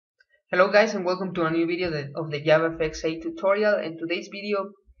Hello guys, and welcome to a new video of the JavaFX 8 tutorial, and today's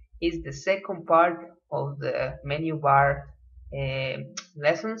video is the second part of the menu bar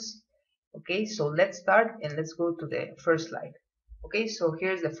lessons. Okay, so let's start and let's go to the first slide. Okay, so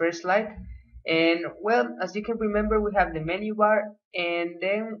here's the first slide, and well, as you can remember, we have the menu bar, and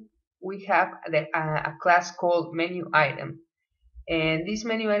then we have a class called MenuItem. And this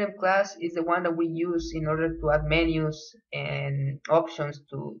MenuItem class is the one that we use in order to add menus and options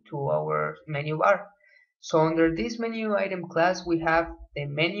to our menu bar. So under this MenuItem class we have the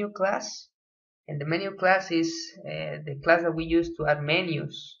menu class, and the menu class is the class that we use to add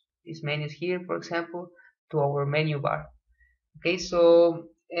menus, these menus here for example, to our menu bar. Okay, so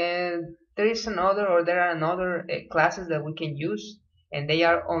there are another classes that we can use, and they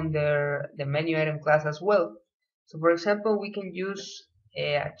are under the MenuItem class as well. So for example, we can use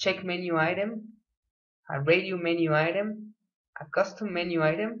a CheckMenuItem, a RadioMenuItem, a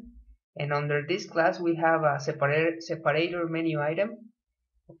CustomMenuItem, and under this class we have a SeparatorMenuItem.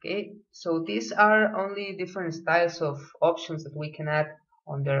 Okay, so these are only different styles of options that we can add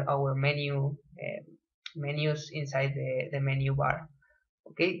under our menus inside the menu bar.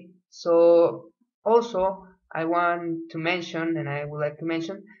 Okay, so also I want to mention, and I would like to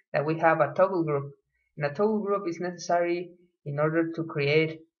mention, that we have a toggle group. And a toggle group is necessary in order to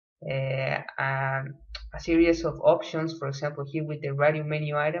create a series of options. For example, here with the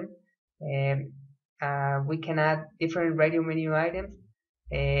RadioMenuItem, we can add different RadioMenuItems,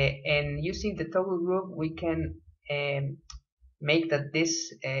 and using the toggle group we can make that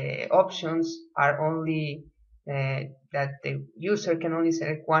these options are only that the user can only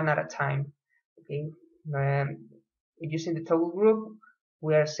select one at a time. Okay, using the toggle group,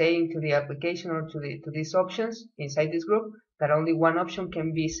 we are saying to the application or to these options inside this group that only one option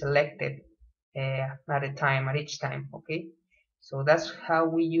can be selected at each time. Okay, so that's how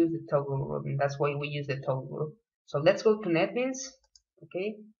we use the toggle group, and that's why we use the toggle group. So let's go to NetBeans.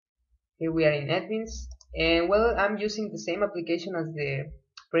 Okay, here we are in NetBeans, and well, I'm using the same application as the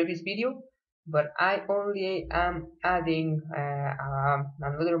previous video, but I only am adding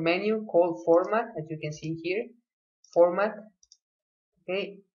another menu called Format, as you can see here, Format.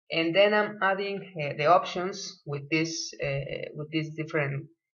 Okay, and then I'm adding the options with these different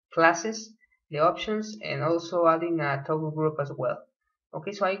classes, the options, and also adding a toggle group as well.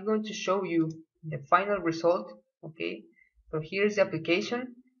 Okay, so I'm going to show you the final result. Okay, so here's the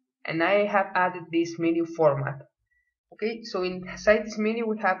application, and I have added this menu Format. Okay, so inside this menu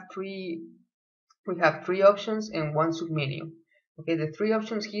we have three options and one submenu. Okay, the three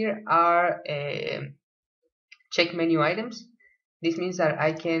options here are check menu items. This means that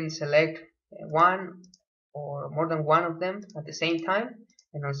I can select one or more than one of them at the same time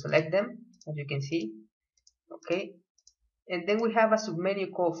and unselect them, as you can see. Okay, and then we have a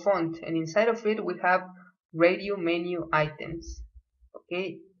submenu called font, and inside of it we have radio menu items.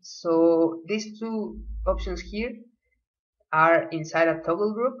 Okay, so these two options here are inside a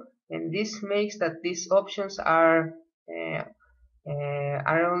toggle group, and this makes that these options can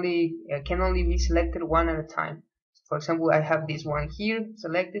only be selected one at a time. For example, I have this one here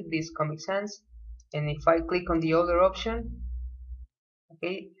selected, this Comic Sans, and if I click on the other option,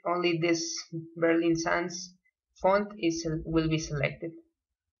 okay, only this Berlin Sans font will be selected.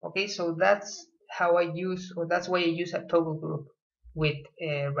 Okay, so that's how I use, or that's why I use a toggle group with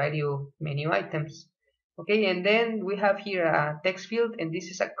radio menu items. Okay, and then we have here a text field, and this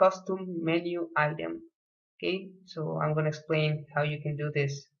is a custom menu item. Okay, so I'm going to explain how you can do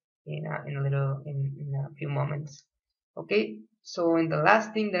this in a few moments. Okay, so in the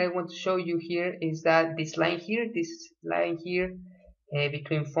last thing that I want to show you here is that this line here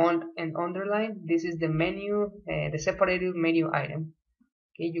between font and underline, this is the menu, the separated menu item.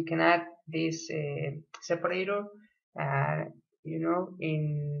 Okay, you can add this separator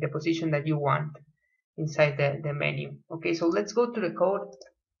in the position that you want inside the menu. Okay, so let's go to the code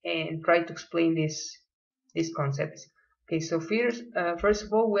and try to explain these concepts. Okay, so first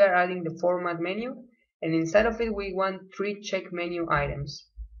of all, we are adding the format menu, and inside of it we want three check menu items.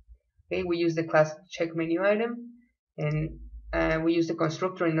 Okay, we use the class CheckMenuItem, and we use the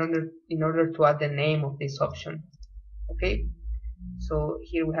constructor in order to add the name of this option. Okay, so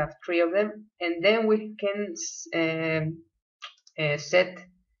here we have three of them, and then we can set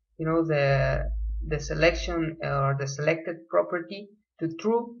the selection or the selected property to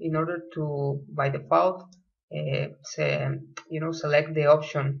true in order to, by default, select the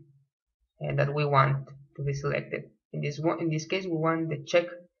option that we want to be selected. In this case, we want the check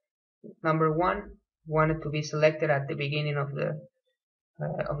number 1 wanted to be selected at the beginning of the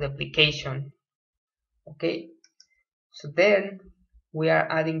application. Okay, so then we are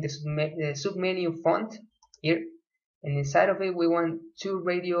adding the submenu font here, and inside of it we want 2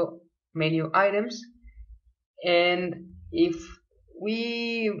 radio menu items. And if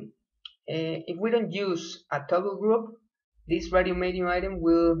we don't use a toggle group, this radio menu item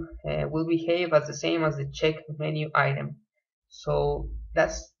will behave as the same as the check menu item. So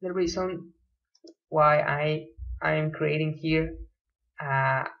that's the reason why I am creating here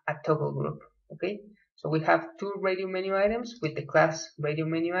a toggle group. Okay, so we have 2 radio menu items with the class radio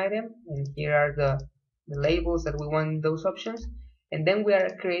menu item, and here are the labels that we want in those options. And then we are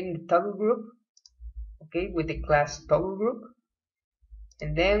creating the toggle group, okay, with the class toggle group.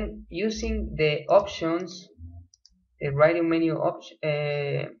 And then using the options, the radio menu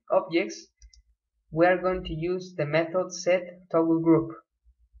objects, we are going to use the method set toggle group.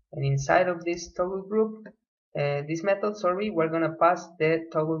 And inside of this toggle group, this method, we're going to pass the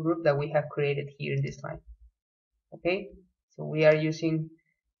toggle group that we have created here in this line. Okay, so we are using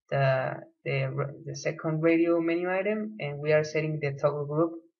the second radio menu item, and we are setting the toggle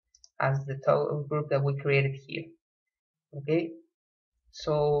group as the toggle group that we created here. Okay,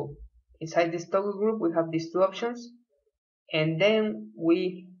 so inside this toggle group we have these 2 options, and then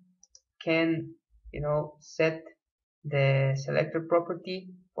we can, set the selector property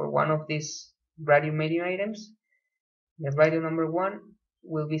for one of these radio menu items. The radio number 1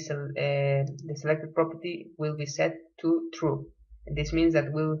 will be the selected property will be set to true, and this means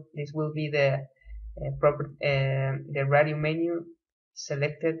that this will be the radio menu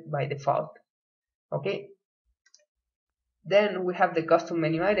selected by default. Okay, then we have the custom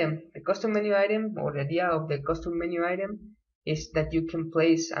menu item. The custom menu item, or the idea of the custom menu item, is that you can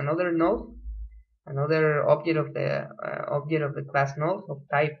place another node, another object of the class node, of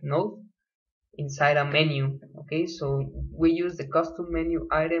type node, inside a menu. Okay, so we use the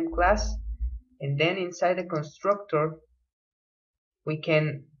CustomMenuItem Class, and then inside the constructor we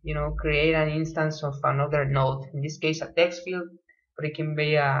can create an instance of another node, in this case a text field, but it can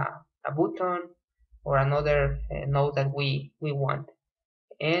be a button or another node that we want.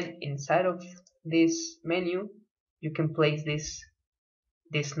 And inside of this menu you can place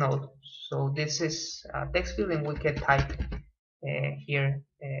this node. So this is a text field, and we can type here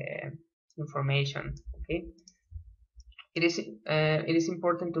information. Okay, it is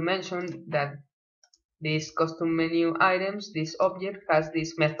important to mention that these custom menu items, this object has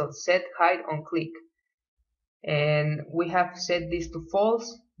this method set hide on click, and we have set this to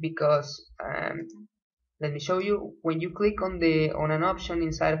false because let me show you. When you click on an option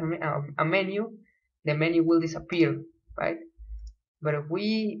inside of a menu, the menu will disappear, right? But if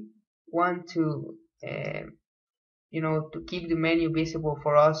we want to to keep the menu visible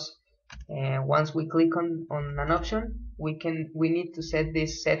for us, once we click on an option, we need to set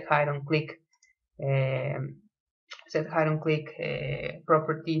this set hide on click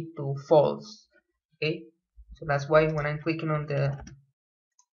property to false. Okay, so that's why when I'm clicking on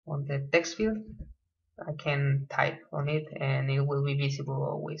the text field, I can type on it and it will be visible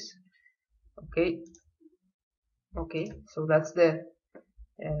always. Okay, so that's the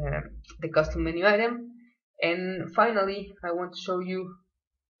custom menu item. And finally, I want to show you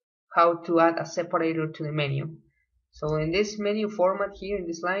how to add a separator to the menu. So in this menu format here in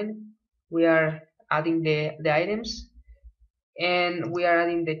this line, we are adding the items, and we are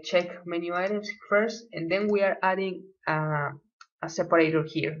adding the check menu items first, and then we are adding a separator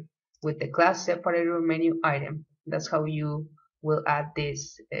here with the class SeparatorMenuItem. That's how you will add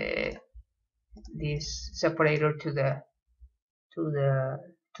this separator to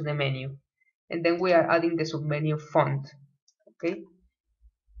the menu. And then we are adding the submenu font. Okay,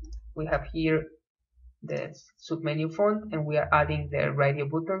 we have here the submenu font, and we are adding the radio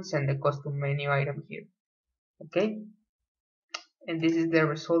buttons and the custom menu item here. Okay, and this is the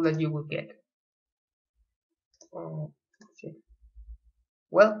result that you will get.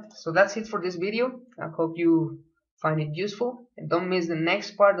 Well, so that's it for this video. I hope you find it useful, and don't miss the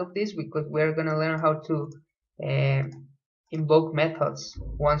next part of this, because we're gonna learn how to invoke methods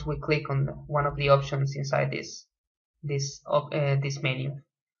once we click on one of the options inside this menu.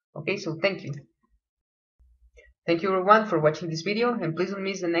 Okay, so thank you everyone for watching this video, and please don't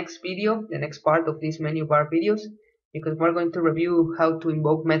miss the next video, the next part of these menu bar videos, because we're going to review how to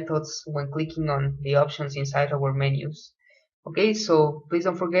invoke methods when clicking on the options inside our menus. Okay, so please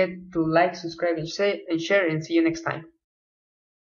don't forget to like, subscribe, and share, and see you next time.